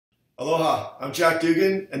Aloha, I'm Jack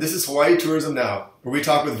Dugan, and this is Hawaii Tourism Now, where we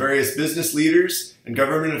talk with various business leaders and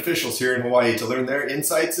government officials here in Hawaii to learn their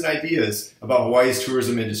insights and ideas about Hawaii's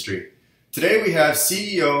tourism industry. Today we have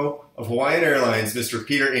CEO of Hawaiian Airlines, Mr.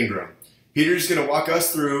 Peter Ingram. Peter's going to walk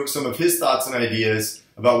us through some of his thoughts and ideas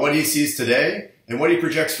about what he sees today and what he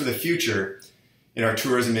projects for the future in our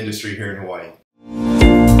tourism industry here in Hawaii.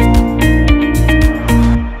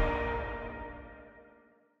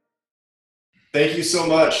 Thank you so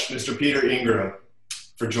much, Mr. Peter Ingram,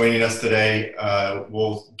 for joining us today.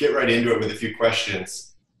 We'll get right into it with a few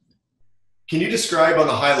questions. Can you describe on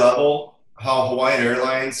the high level how Hawaiian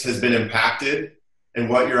Airlines has been impacted and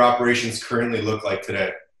what your operations currently look like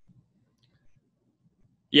today?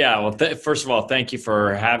 Yeah, well, first of all, thank you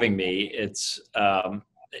for having me.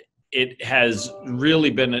 It has really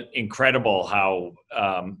been incredible how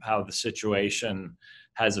the situation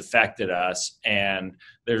has affected us, and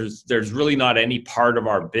there's really not any part of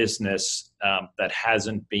our business that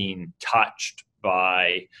hasn't been touched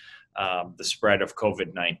by the spread of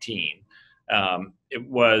COVID-19. It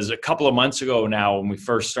was a couple of months ago now when we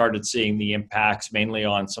first started seeing the impacts, mainly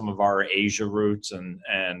on some of our Asia routes,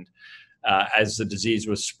 and as the disease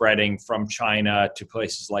was spreading from China to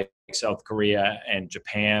places like South Korea and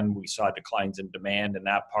Japan, we saw declines in demand in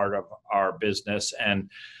that part of our business.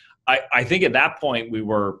 And I think at that point we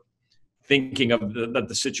were thinking of that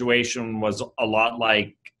the situation was a lot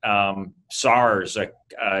like SARS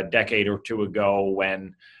a decade or two ago,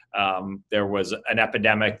 when there was an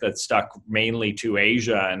epidemic that stuck mainly to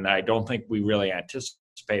Asia, and I don't think we really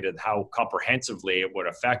anticipated how comprehensively it would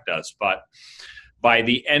affect us. But by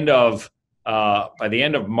the end of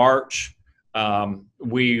March,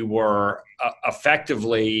 we were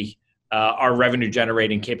effectively our revenue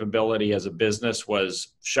generating capability as a business was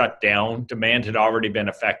shut down. Demand had already been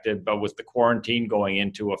affected, but with the quarantine going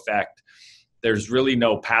into effect, there's really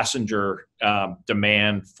no passenger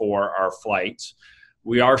demand for our flights.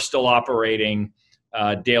 We are still operating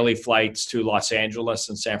daily flights to Los Angeles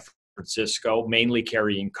and San Francisco, mainly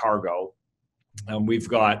carrying cargo. We've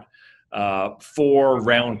got 4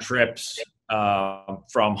 round trips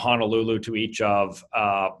from Honolulu to each of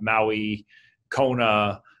Maui,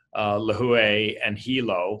 Kona, Lihue, and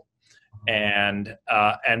Hilo, and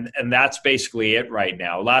that's basically it right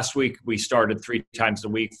now. Last week we started 3 times a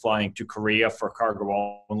week flying to Korea for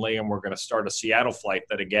cargo only, and we're going to start a Seattle flight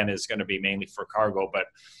that again is going to be mainly for cargo. But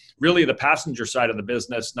really, the passenger side of the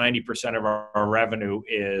business, 90% of our revenue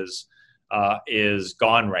is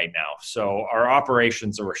gone right now. So our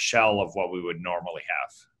operations are a shell of what we would normally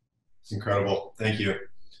have. It's incredible. Thank you.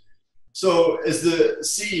 So as the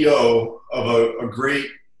CEO of a great,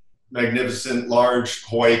 magnificent, large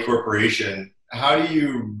Hawaii corporation, how do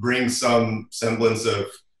you bring some semblance of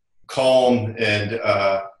calm and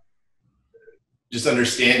just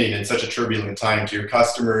understanding in such a turbulent time to your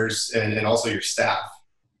customers and also your staff?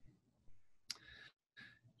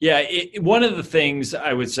 Yeah, one of the things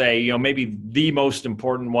I would say, maybe the most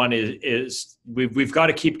important one is we've got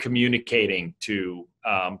to keep communicating to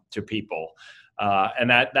people. And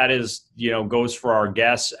that is, goes for our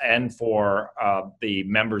guests and for the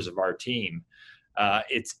members of our team.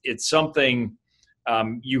 It's something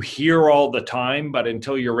you hear all the time, but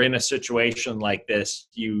until you're in a situation like this,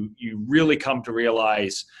 you really come to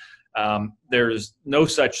realize there's no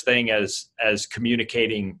such thing as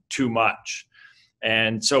communicating too much.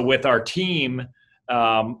 And so with our team,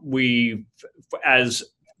 as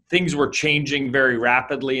things were changing very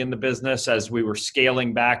rapidly in the business, as we were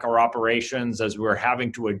scaling back our operations, as we were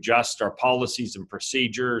having to adjust our policies and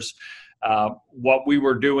procedures, what we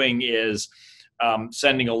were doing is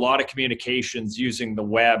sending a lot of communications using the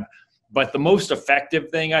web. But the most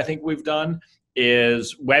effective thing I think we've done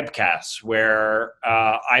is webcasts, where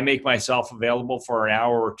I make myself available for an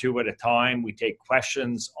hour or 2 at a time. We take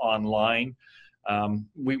questions online.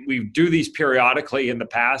 We do these periodically in the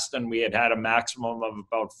past, and we had a maximum of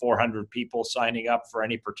about 400 people signing up for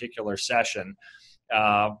any particular session.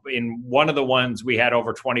 In one of the ones, we had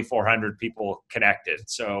over 2,400 people connected.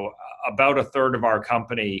 So about a third of our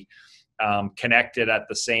company connected at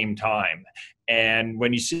the same time. And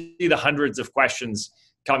when you see the hundreds of questions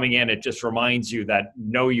coming in, it just reminds you that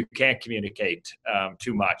no, you can't communicate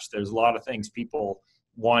too much. There's a lot of things people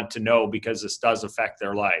want to know because this does affect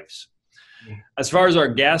their lives. As far as our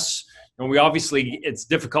guests, it's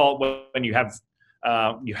difficult when you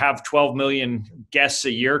have 12 million guests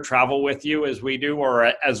a year travel with you, as we do,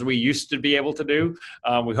 or as we used to be able to do.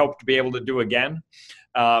 We hope to be able to do again.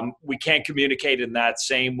 We can't communicate in that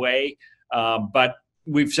same way, but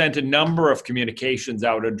we've sent a number of communications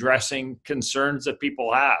out addressing concerns that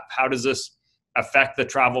people have. How does this affect the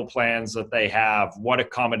travel plans that they have? What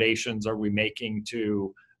accommodations are we making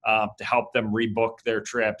to help them rebook their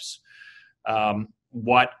trips?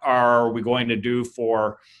 What are we going to do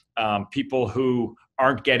for people who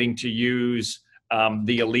aren't getting to use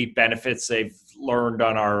the elite benefits they've learned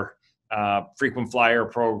on our frequent flyer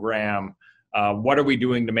program? What are we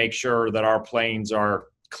doing to make sure that our planes are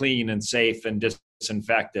clean and safe and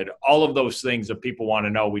disinfected? All of those things that people want to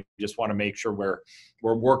know, we just want to make sure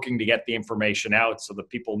we're working to get the information out so that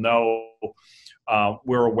people know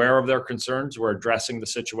we're aware of their concerns, we're addressing the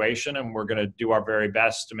situation, and we're going to do our very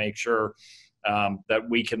best to make sure that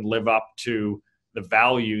we can live up to the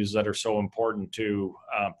values that are so important to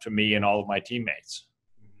me and all of my teammates.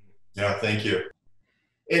 Yeah, thank you.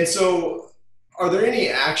 And so, are there any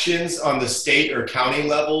actions on the state or county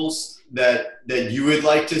levels that you would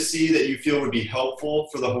like to see that you feel would be helpful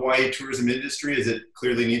for the Hawaii tourism industry as it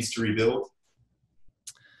clearly needs to rebuild?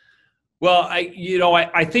 Well,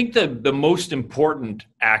 I think the most important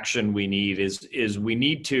action we need is we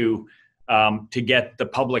need to get the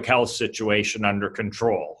public health situation under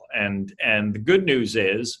control. And the good news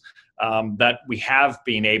is that we have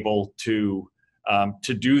been able to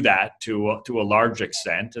do that to a large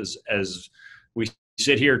extent. As we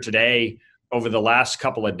sit here today, over the last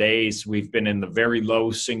couple of days, we've been in the very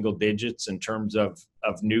low single digits in terms of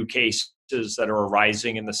new cases that are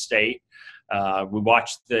arising in the state. We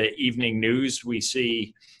watch the evening news. We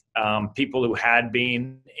see people who had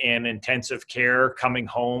been in intensive care coming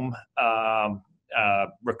home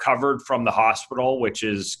recovered from the hospital, which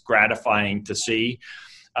is gratifying to see.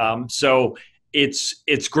 So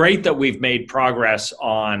it's great that we've made progress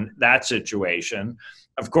on that situation.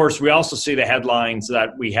 Of course, we also see the headlines that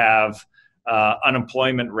we have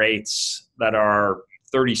unemployment rates that are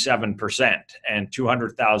 37%, and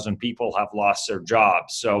 200,000 people have lost their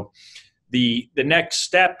jobs. So the next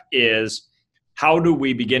step is, how do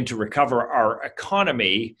we begin to recover our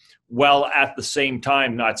economy while at the same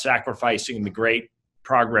time not sacrificing the great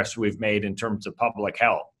progress we've made in terms of public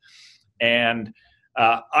health? And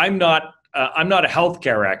I'm not a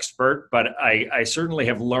healthcare expert, but I certainly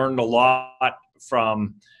have learned a lot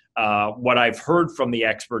from what I've heard from the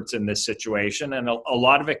experts in this situation. And a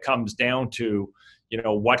lot of it comes down to,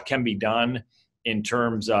 what can be done in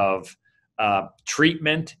terms of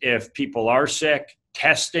treatment if people are sick,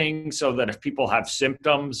 testing so that if people have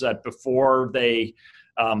symptoms, that before they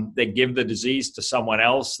give the disease to someone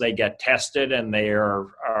else, they get tested and they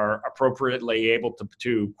are appropriately able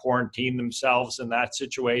to quarantine themselves in that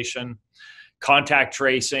situation. Contact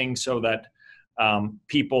tracing so that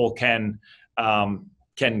people can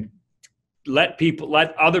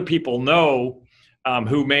let other people know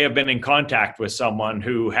who may have been in contact with someone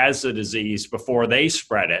who has the disease before they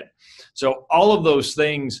spread it. So all of those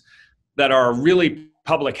things that are really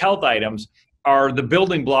public health items are the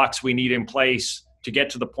building blocks we need in place to get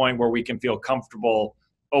to the point where we can feel comfortable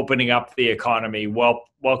opening up the economy,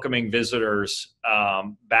 welcoming visitors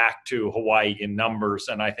back to Hawaii in numbers.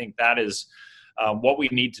 And I think that is what we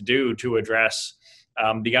need to do to address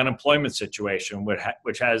the unemployment situation,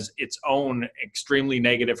 which has its own extremely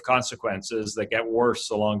negative consequences that get worse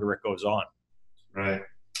the longer it goes on. Right.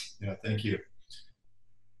 Yeah, thank you.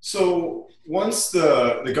 So once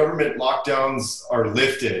the government lockdowns are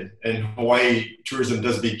lifted and Hawaii tourism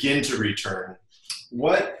does begin to return,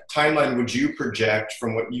 what timeline would you project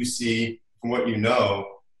from what you see, from what you know,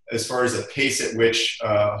 as far as the pace at which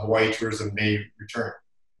Hawaii tourism may return?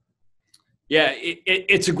 Yeah,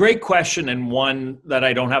 it's a great question, and one that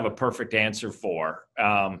I don't have a perfect answer for.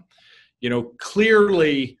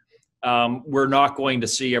 Clearly, we're not going to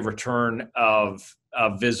see a return of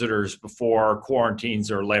visitors before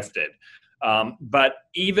quarantines are lifted. But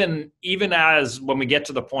even as when we get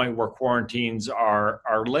to the point where quarantines are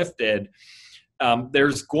lifted,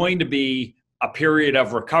 there's going to be a period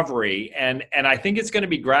of recovery, and I think it's going to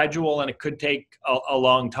be gradual, and it could take a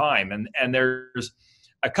long time. And there's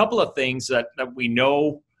a couple of things that we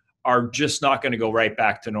know are just not going to go right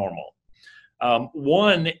back to normal.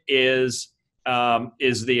 One is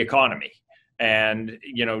the economy. And,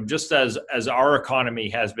 just as our economy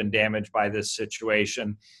has been damaged by this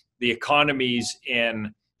situation, the economies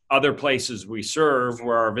in other places we serve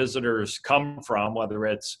where our visitors come from, whether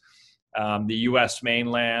it's the U.S.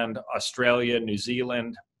 mainland, Australia, New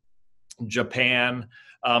Zealand, Japan,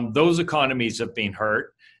 those economies have been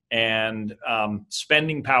hurt. And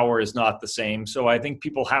spending power is not the same. So I think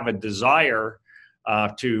people have a desire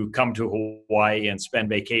to come to Hawaii and spend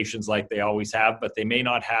vacations like they always have, but they may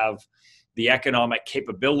not have the economic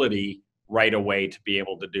capability right away to be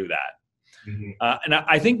able to do that. Mm-hmm. And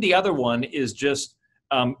I think the other one is just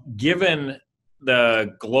given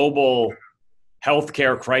the global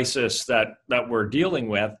healthcare crisis that we're dealing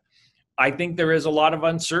with, I think there is a lot of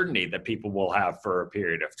uncertainty that people will have for a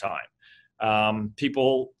period of time.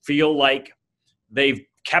 People feel like they've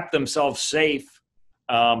kept themselves safe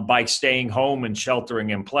by staying home and sheltering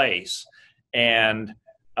in place, and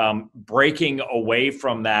breaking away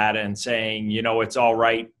from that and saying, it's all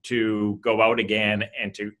right to go out again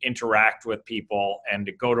and to interact with people and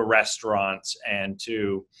to go to restaurants and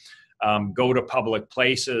to go to public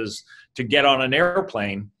places, to get on an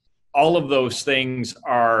airplane. All of those things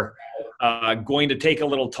are going to take a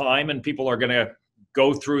little time, and people are going to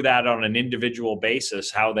go through that on an individual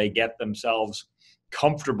basis, how they get themselves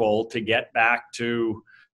comfortable to get back to,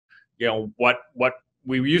 what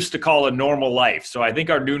we used to call a normal life. So I think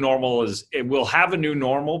our new normal we'll have a new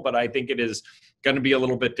normal, but I think it is going to be a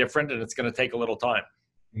little bit different, and it's going to take a little time.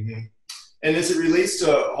 Mm-hmm. And as it relates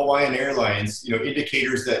to Hawaiian Airlines,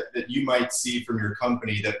 indicators that you might see from your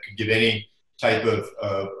company that could give any type of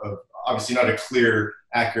obviously not a clear,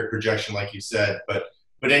 accurate projection like you said, but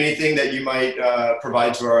anything that you might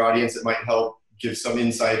provide to our audience that might help give some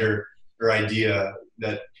insight or idea,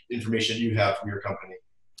 that information you have from your company.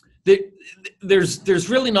 There's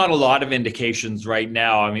really not a lot of indications right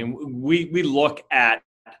now. I mean, we look at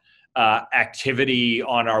activity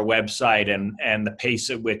on our website and the pace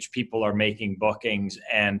at which people are making bookings,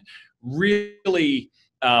 and really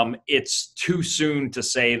it's too soon to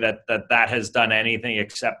say that has done anything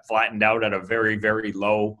except flattened out at a very, very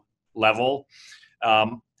low level.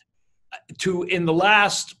 In the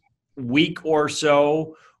last week or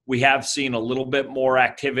so, we have seen a little bit more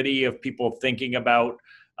activity of people thinking about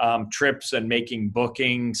trips and making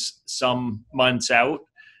bookings some months out.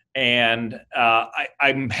 And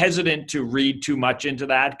I'm hesitant to read too much into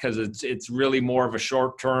that, because it's really more of a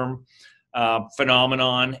short-term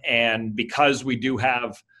phenomenon. And because we do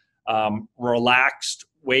have relaxed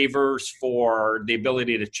waivers for the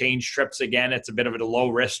ability to change trips again, it's a bit of a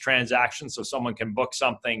low-risk transaction. So someone can book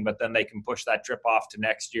something, but then they can push that trip off to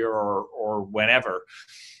next year or whenever.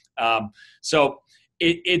 So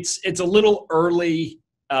it's a little early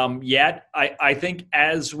yet. I think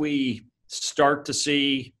as we start to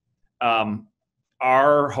see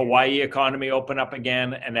our Hawaii economy open up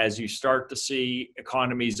again, and as you start to see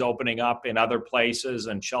economies opening up in other places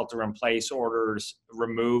and shelter-in-place orders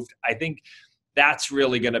removed, I think that's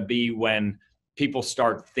really going to be when people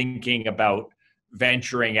start thinking about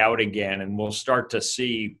venturing out again, and we'll start to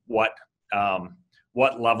see what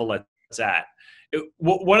level it's at.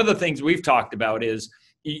 One of the things we've talked about is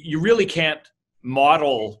you really can't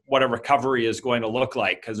model what a recovery is going to look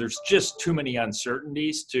like, because there's just too many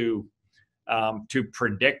uncertainties to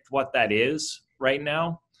predict what that is right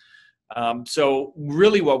now. So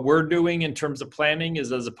really what we're doing in terms of planning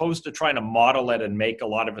is, as opposed to trying to model it and make a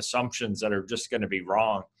lot of assumptions that are just going to be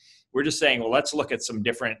wrong, we're just saying, well, let's look at some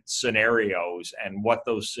different scenarios and what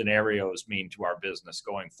those scenarios mean to our business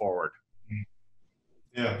going forward.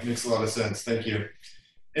 Yeah, makes a lot of sense. Thank you.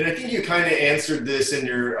 And I think you kind of answered this in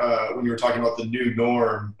your when you were talking about the new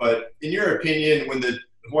norm, but in your opinion, when the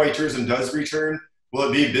Hawaii tourism does return, will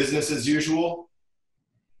it be business as usual?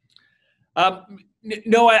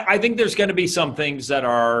 No, I think there's going to be some things that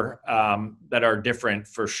are different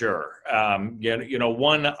for sure.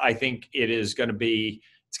 One, I think it's going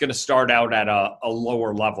to start out at a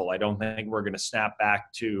lower level. I don't think we're going to snap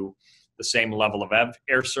back to the same level of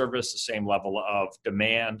air service, the same level of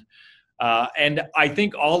demand. And I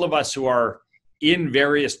think all of us who are in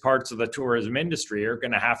various parts of the tourism industry are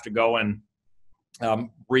going to have to go and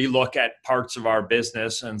relook at parts of our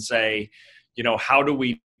business and say, how do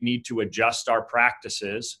we need to adjust our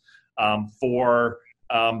practices for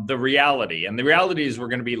the reality? And the reality is we're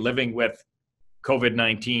going to be living with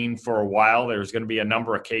COVID-19 for a while. There's going to be a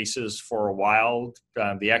number of cases for a while.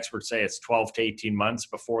 The experts say it's 12 to 18 months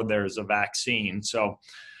before there's a vaccine. So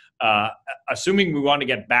assuming we want to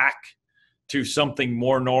get back to something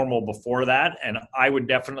more normal before that, and I would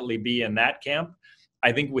definitely be in that camp,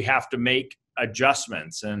 I think we have to make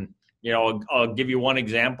adjustments. And, I'll give you one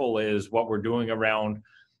example is what we're doing around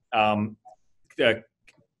the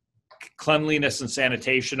cleanliness and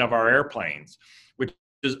sanitation of our airplanes, which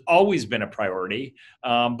has always been a priority.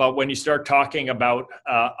 But when you start talking about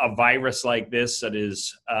a virus like this that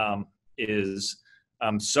is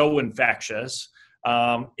so infectious,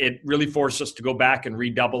 it really forced us to go back and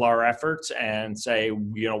redouble our efforts and say,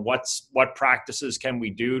 what practices can we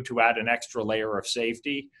do to add an extra layer of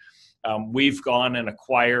safety? We've gone and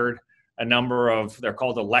acquired a number of, they're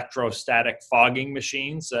called electrostatic fogging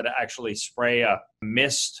machines that actually spray a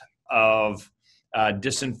mist of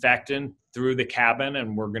disinfectant through the cabin,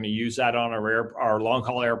 and we're going to use that on our long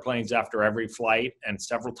haul airplanes after every flight and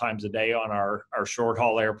several times a day on our short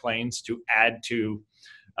haul airplanes to add to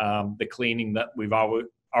the cleaning that we've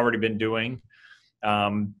already been doing.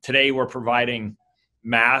 Today we're providing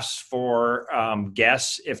masks for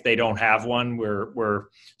guests if they don't have one. We're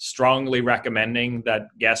strongly recommending that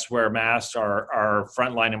guests wear masks. Our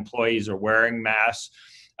frontline employees are wearing masks.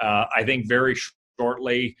 I think very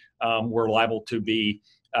shortly we're liable to be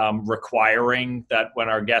requiring that when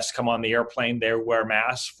our guests come on the airplane, they wear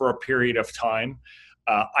masks for a period of time.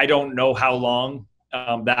 I don't know how long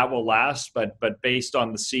that will last, but based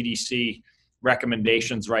on the CDC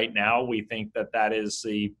recommendations right now, we think that is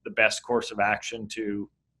the best course of action to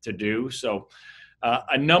do. So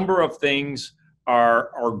a number of things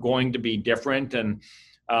are going to be different. And,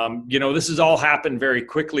 this has all happened very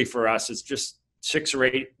quickly for us. It's just 6 or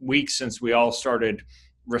 8 weeks since we all started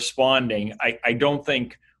responding. I don't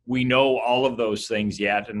think we know all of those things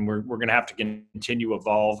yet, and we're going to have to continue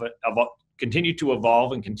to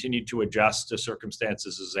evolve and continue to adjust to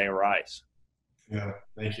circumstances as they arise. Yeah,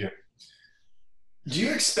 thank you. Do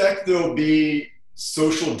you expect there'll be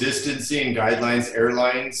social distancing guidelines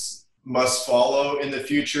airlines must follow in the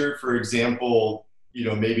future? For example,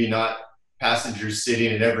 maybe not passengers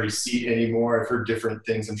sitting in every seat anymore. I've heard different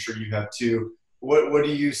things. I'm sure you have too. What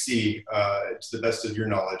do you see, to the best of your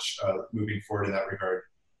knowledge, moving forward in that regard?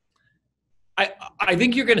 I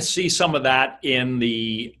think you're going to see some of that in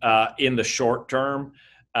the short term.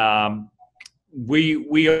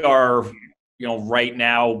 We are, right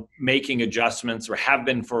now making adjustments, or have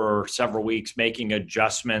been for several weeks, making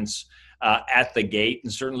adjustments at the gate.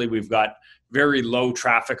 And certainly we've got very low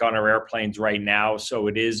traffic on our airplanes right now, so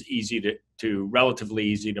it is relatively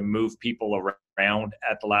easy to move people around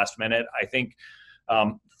at the last minute. I think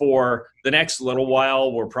for the next little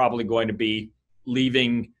while, we're probably going to be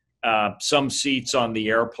leaving some seats on the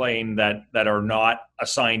airplane that are not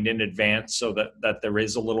assigned in advance, so that there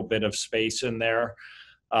is a little bit of space in there.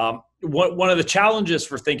 One of the challenges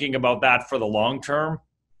for thinking about that for the long term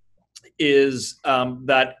is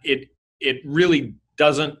that it really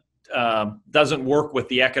doesn't work with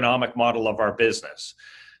the economic model of our business.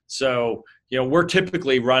 So, we're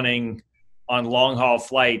typically running on long haul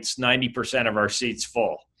flights 90% of our seats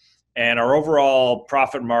full, and our overall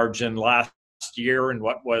profit margin last year, and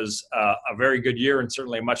what was a very good year and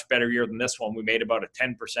certainly a much better year than this one, we made about a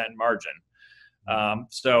 10% margin.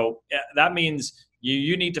 So that means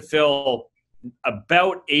you need to fill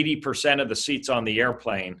about 80% of the seats on the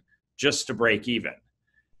airplane just to break even.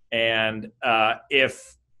 And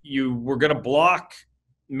if you were going to block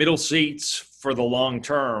middle seats for the long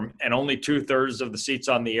term and only 2/3 of the seats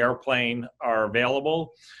on the airplane are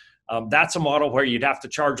available, that's a model where you'd have to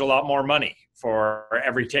charge a lot more money for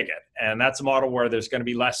every ticket. And that's a model where there's going to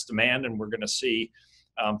be less demand, and we're going to see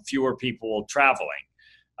fewer people traveling.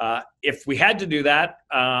 If we had to do that,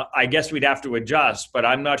 I guess we'd have to adjust, but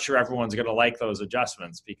I'm not sure everyone's going to like those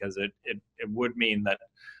adjustments, because it would mean that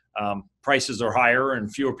prices are higher and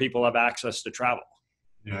fewer people have access to travel.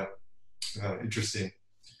 Yeah, interesting.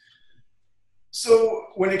 So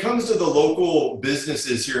when it comes to the local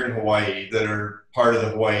businesses here in Hawaii that are part of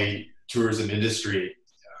the Hawaii tourism industry,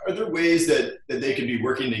 are there ways that they could be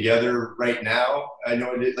working together right now? I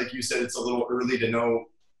know, like you said, it's a little early to know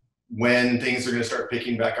when things are going to start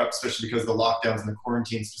picking back up, especially because the lockdowns and the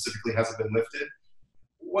quarantine specifically hasn't been lifted.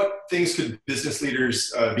 What things could business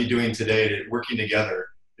leaders be doing today, working together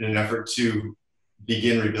in an effort to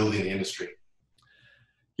begin rebuilding the industry?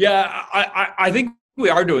 Yeah, I think we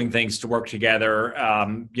are doing things to work together.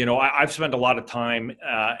 I've spent a lot of time,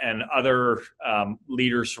 and other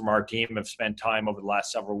leaders from our team have spent time over the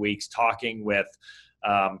last several weeks talking with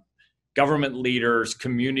government leaders,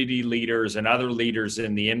 community leaders, and other leaders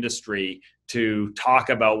in the industry to talk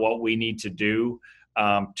about what we need to do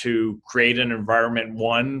to create an environment,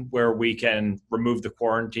 one, where we can remove the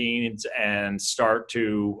quarantines and start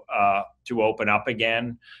to open up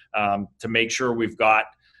again, to make sure we've got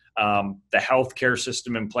the healthcare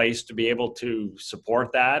system in place to be able to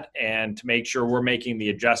support that, and to make sure we're making the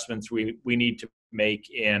adjustments we need to make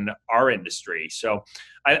in our industry. So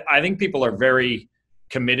I think people are very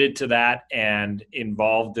committed to that and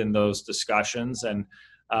involved in those discussions. And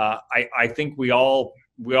I think we all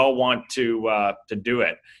want to do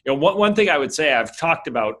it. One thing I would say, I've talked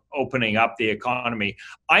about opening up the economy.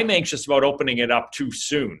 I'm anxious about opening it up too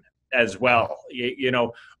soon as well.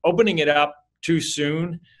 Opening it up too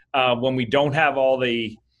soon when we don't have all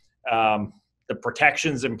the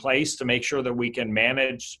protections in place to make sure that we can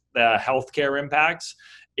manage the healthcare impacts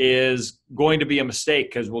is going to be a mistake,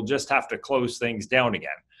 because we'll just have to close things down again.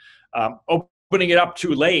 Opening it up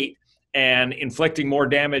too late and inflicting more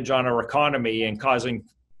damage on our economy and causing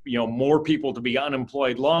more people to be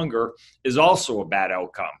unemployed longer is also a bad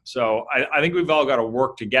outcome. So I think we've all got to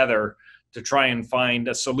work together to try and find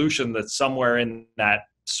a solution that's somewhere in that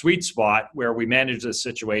sweet spot where we manage this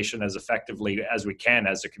situation as effectively as we can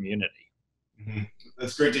as a community. Mm-hmm.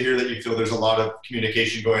 That's great to hear that you feel there's a lot of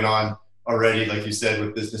communication going on already, like you said,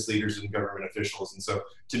 with business leaders and government officials. And so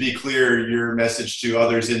to be clear, your message to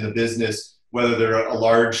others in the business, whether they're a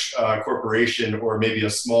large corporation or maybe a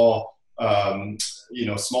small,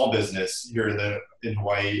 small business here in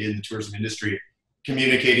Hawaii in the tourism industry,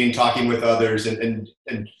 communicating, talking with others, and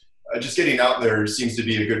just getting out there seems to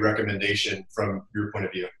be a good recommendation from your point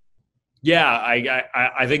of view. Yeah,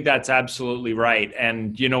 I think that's absolutely right.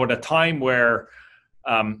 And at a time where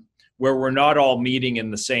we're not all meeting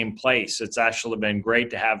in the same place, it's actually been great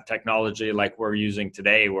to have technology like we're using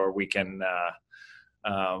today, where we can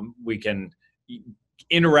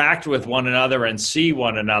interact with one another and see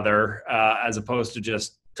one another, as opposed to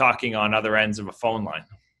just talking on other ends of a phone line.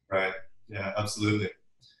 Right. Yeah, absolutely.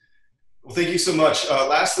 Well, thank you so much.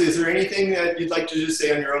 Lastly, is there anything that you'd like to just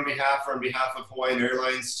say on your own behalf or on behalf of Hawaiian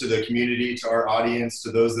Airlines to the community, to our audience,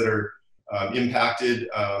 to those that are impacted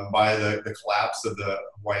by the collapse of the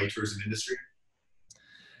Hawaii tourism industry?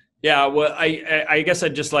 Yeah, well, I guess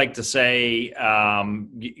I'd just like to say,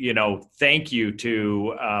 thank you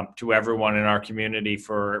to everyone in our community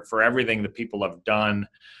for everything that people have done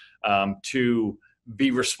to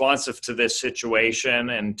be responsive to this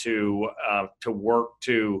situation and to work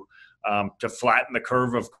to flatten the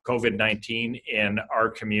curve of COVID-19 in our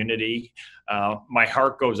community. My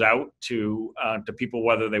heart goes out to people,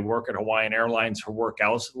 whether they work at Hawaiian Airlines or work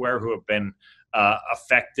elsewhere, who have been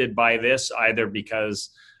affected by this, either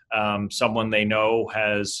because someone they know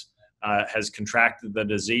has contracted the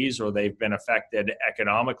disease or they've been affected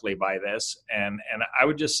economically by this. And I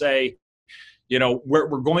would just say,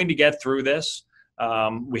 we're going to get through this.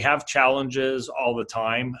 We have challenges all the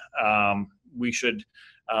time. We should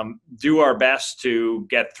do our best to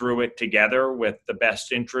get through it together with the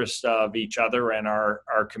best interest of each other and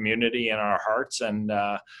our community and our hearts. And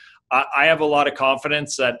I have a lot of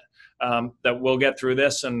confidence that we'll get through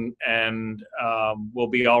this and we'll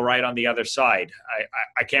be all right on the other side.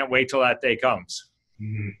 I can't wait till that day comes.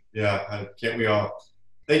 Mm-hmm. Yeah, can't we all?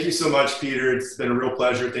 Thank you so much, Peter. It's been a real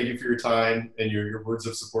pleasure. Thank you for your time and your words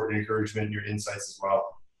of support and encouragement and your insights as well.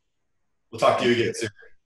 We'll talk to you again soon.